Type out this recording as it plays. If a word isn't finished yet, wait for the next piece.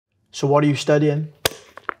So what are you studying?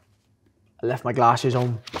 I left my glasses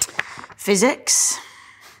home. Physics.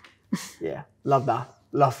 Yeah, love that.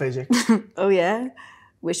 Love physics. Oh yeah?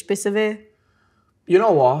 Which bits of it? You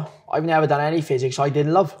know what? I've never done any physics I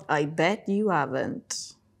didn't love. I bet you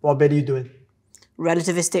haven't. What bit are you doing?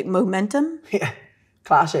 Relativistic momentum? Yeah,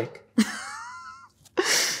 classic.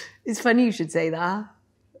 It's funny you should say that.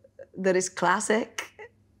 That is classic.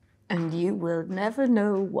 And you will never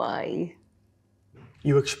know why.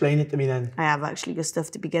 You explain it to me then. I have actually got stuff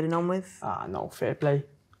to be getting on with. Ah, no, fair play.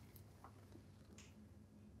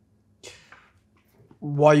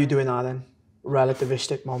 Why are you doing that then?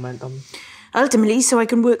 Relativistic momentum. Ultimately, so I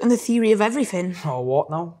can work on the theory of everything. Oh, what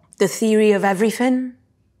now? The theory of everything?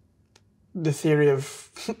 The theory of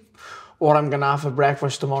what I'm gonna have for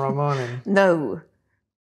breakfast tomorrow morning. No.